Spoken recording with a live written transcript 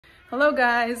Hello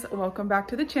guys, welcome back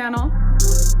to the channel.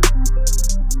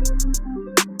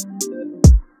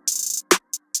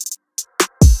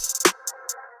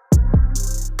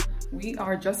 We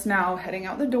are just now heading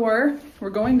out the door. We're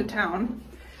going to town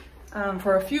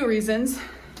for a few reasons.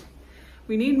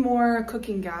 We need more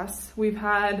cooking gas. We've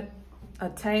had a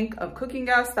tank of cooking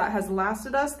gas that has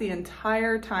lasted us the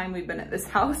entire time we've been at this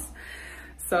house.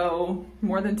 So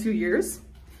more than 2 years.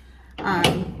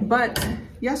 But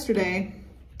yesterday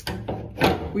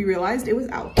we realized it was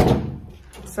out.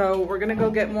 So we're gonna go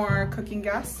get more cooking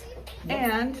gas.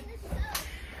 And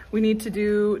we need to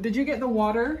do, did you get the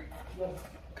water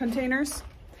containers?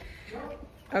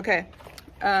 Okay,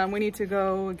 we need to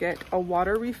go get a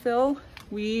water refill.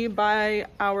 We buy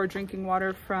our drinking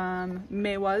water from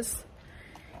Meru's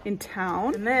in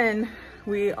town. And then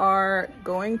we are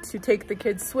going to take the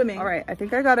kids swimming. All right, I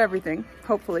think I got everything,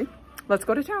 hopefully. Let's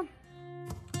go to town.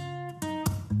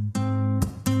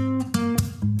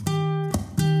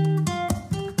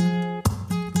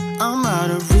 I'm out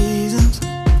of reasons,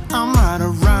 I'm out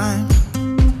of rhyme,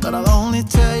 but I'll only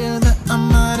tell you that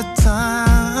I'm out of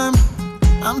time.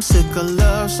 I'm sick of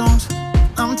love songs,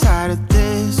 I'm tired of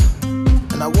this,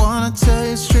 and I wanna tell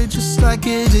you straight just like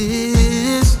it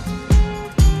is.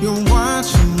 You're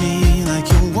watching me like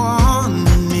you want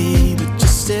me, but you're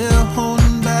still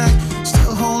holding back,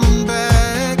 still holding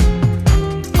back.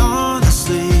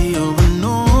 Honestly, you're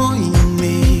annoying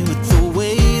me with the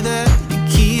way that you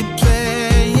keep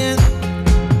playing.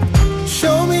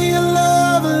 Show me your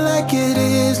love like it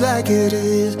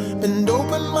is, and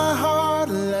open my heart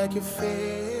like you're fearless.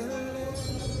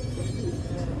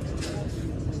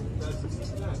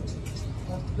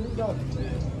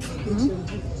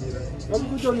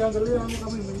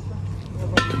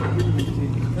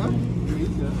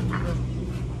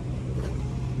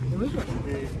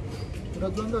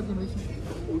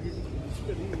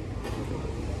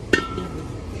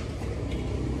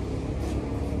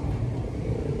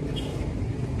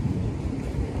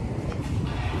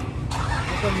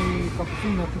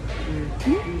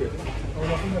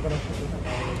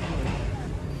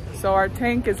 So our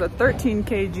tank is a 13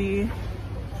 kg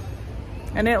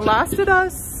and it lasted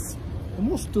us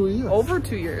almost 2 years. Over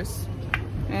 2 years.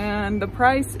 And the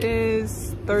price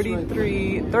is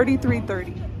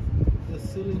 $33.30. The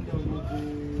cylinder will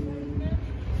be...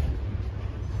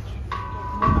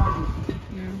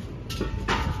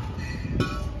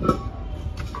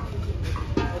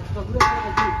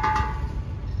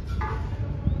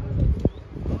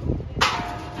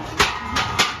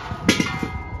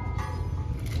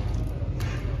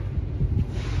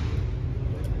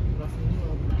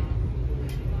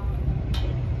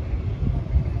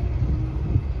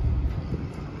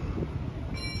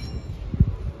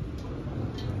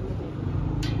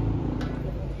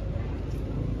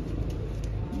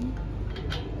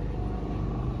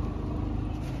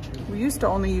 We used to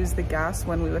only use the gas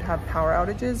when we would have power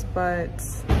outages, but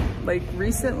like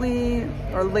recently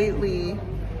or lately,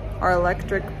 our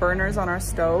electric burners on our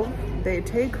stove, they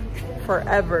take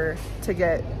forever to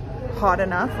get hot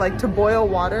enough. Like to boil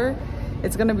water,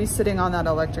 it's gonna be sitting on that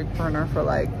electric burner for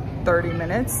like 30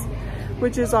 minutes,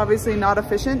 which is obviously not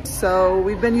efficient. So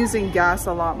we've been using gas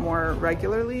a lot more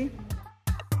regularly.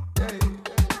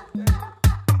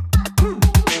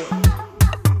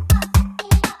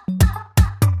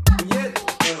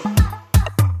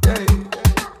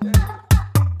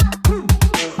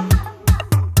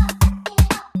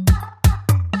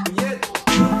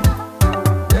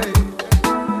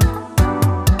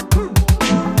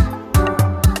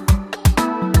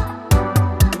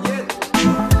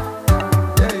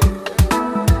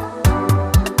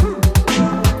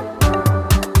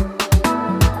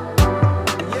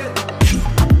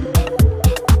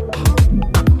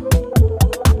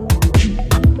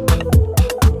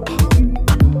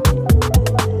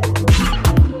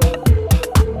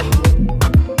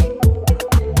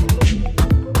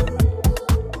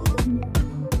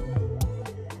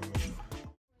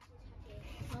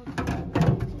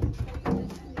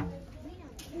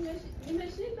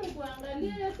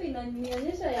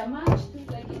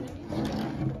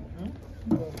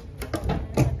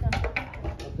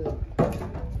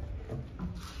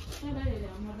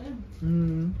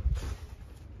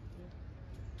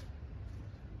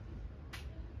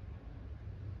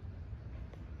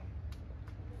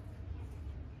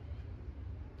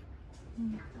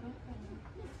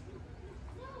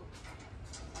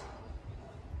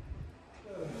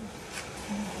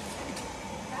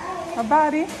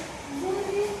 Habari.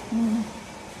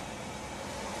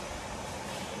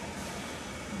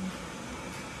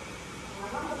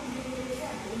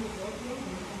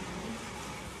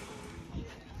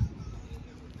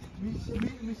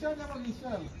 Michelle naman,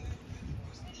 Michelle.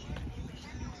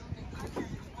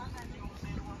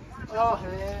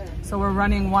 Okay. So we're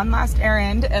running one last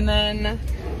errand and then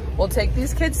we'll take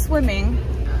these kids swimming.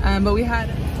 But we had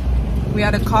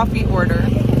a coffee order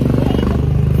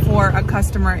for a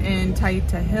customer in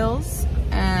Taita Hills.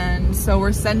 And so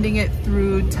we're sending it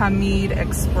through Tamid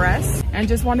Express, and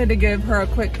just wanted to give her a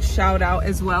quick shout out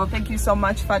as well. Thank you so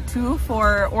much, Fatu,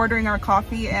 for ordering our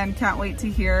coffee, and can't wait to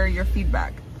hear your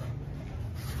feedback.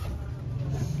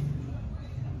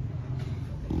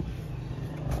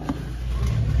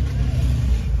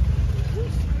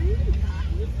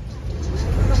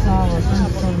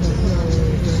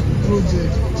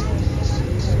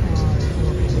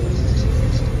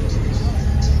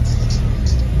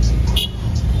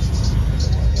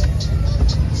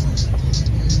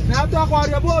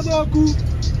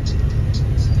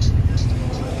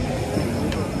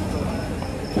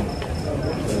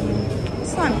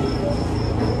 This one.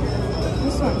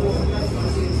 This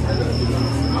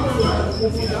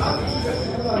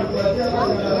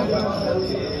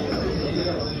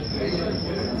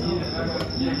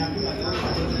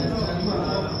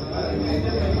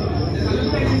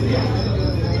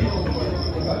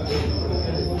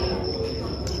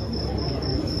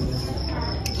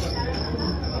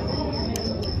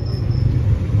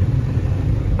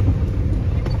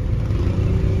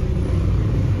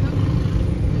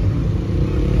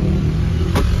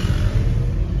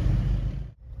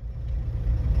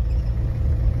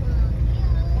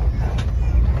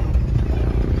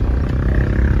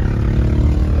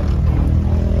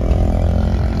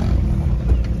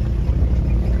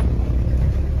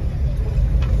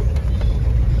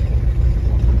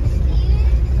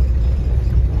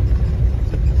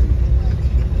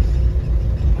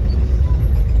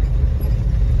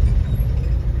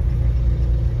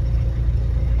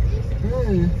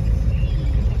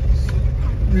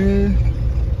It's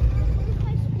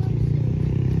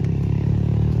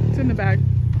in the bag.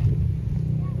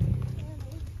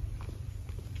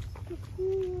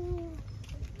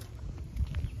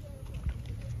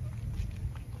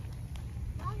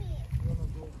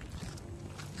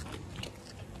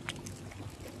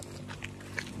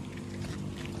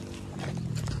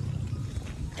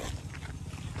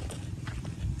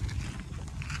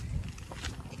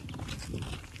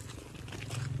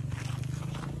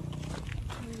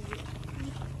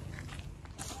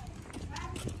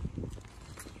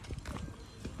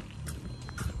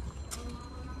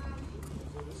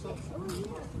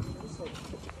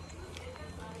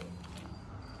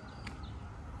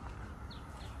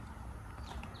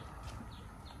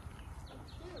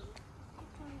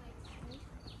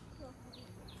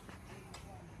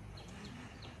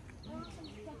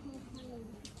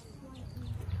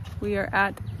 We are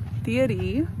at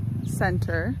Theory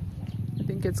Center. I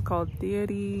think it's called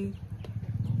Theory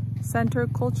Center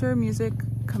Culture Music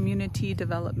Community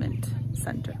Development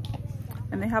Center.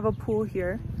 And they have a pool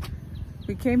here.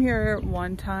 We came here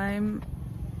one time,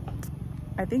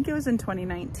 I think it was in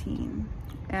 2019.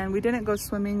 And we didn't go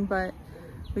swimming, but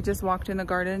we just walked in the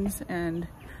gardens and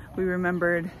we were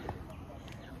remembering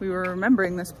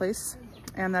this place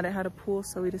and that it had a pool,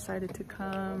 so we decided to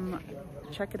come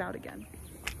check it out again.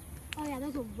 Oh yeah,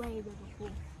 there's a way bigger pool.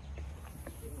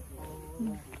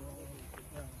 Yeah,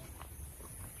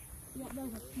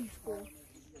 there's a huge pool.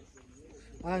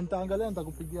 Ah, ang tanggal yan,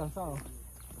 takupigyan sa. Oh,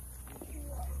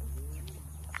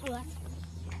 that's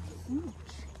huge.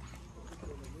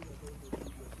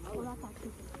 Oh, that's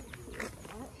actually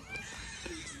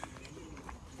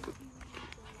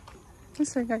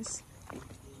Let's say, guys.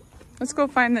 Let's go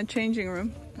find the changing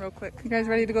room real quick. You guys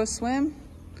ready to go swim?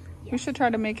 We should try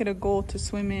to make it a goal to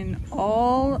swim in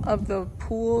all of the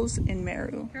pools in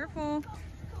Meru. Careful.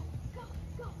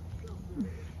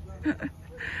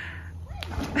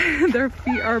 Their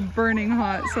feet are burning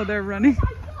hot, so they're running.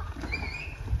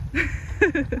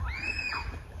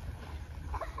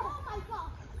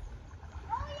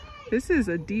 This is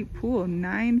a deep pool,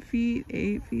 9 feet,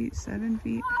 8 feet, 7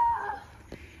 feet.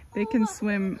 They can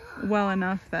swim well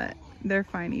enough that they're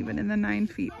fine even in the 9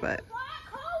 feet, but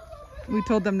we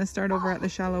told them to start over at the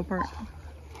shallow part.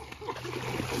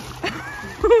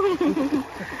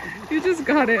 You just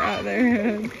got it out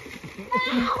there.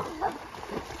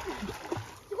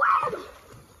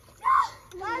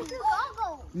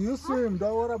 You swim,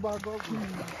 don't worry about goggles.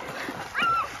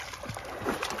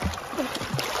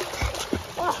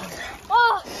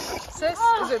 Sis,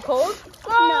 is it cold?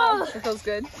 No. It feels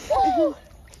good. I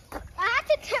have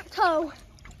to tiptoe.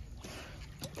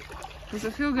 Does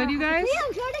it feel good, you guys? Yeah,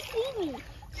 I'm trying to see me.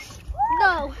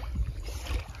 No.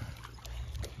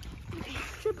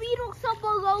 Sabino sa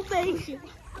below base.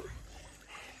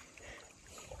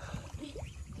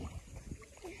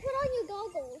 your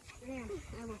goggles. Yeah,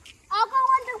 I will. I'll go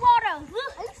underwater.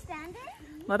 Are you standing?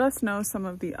 Let us know some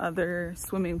of the other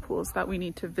swimming pools that we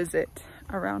need to visit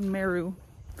around Meru,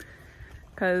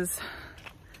 because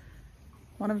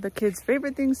one of the kids'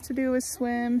 favorite things to do is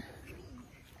swim,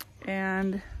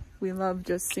 and we love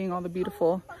just seeing all the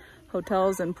beautiful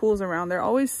hotels and pools around. They're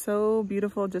always so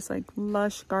beautiful, just like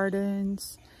lush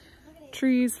gardens,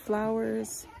 trees,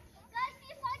 flowers. Guys,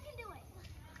 see if I can do it.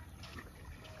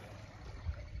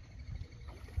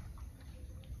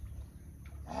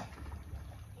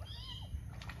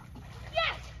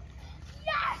 Yes!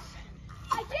 Yes!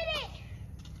 I did it!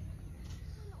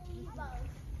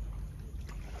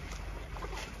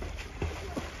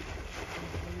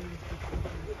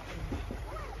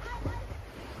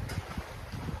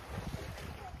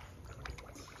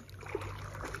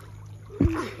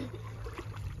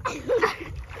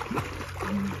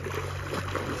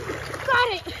 Got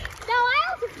it! Now I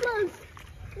have to close.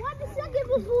 1 second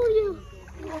before you.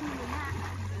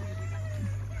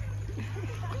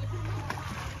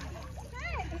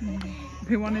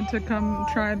 They wanted to come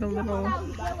try the little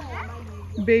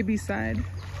baby side.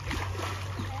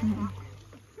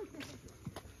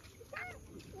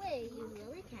 Wait, you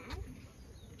really can?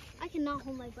 I cannot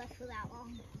hold my breath for that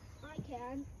long. I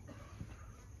can.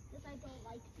 Because I don't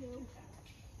like to.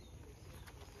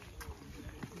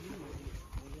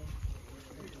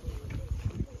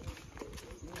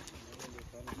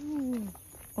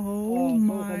 Oh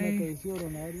my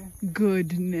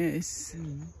goodness.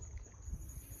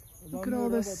 Look at all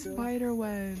the spider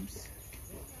webs.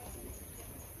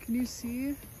 Can you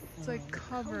see? It's like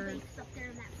covered.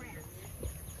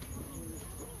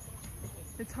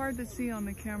 It's hard to see on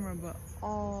the camera, but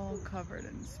all covered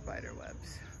in spider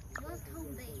webs.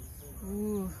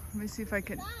 Ooh, let me see if I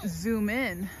can zoom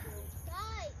in.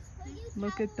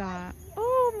 Look at that.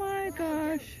 Oh my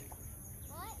gosh.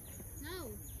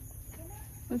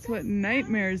 That's what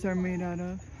nightmares are made out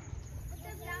of.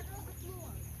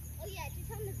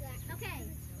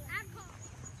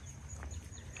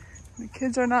 The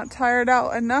kids are not tired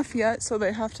out enough yet, so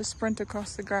they have to sprint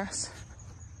across the grass.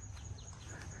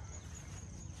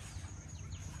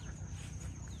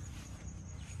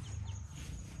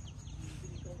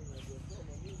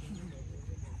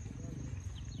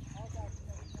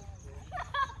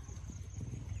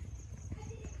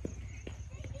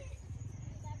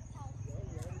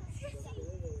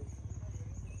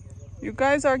 You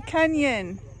guys are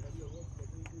Kenyan.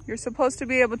 You're supposed to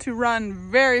be able to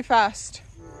run very fast.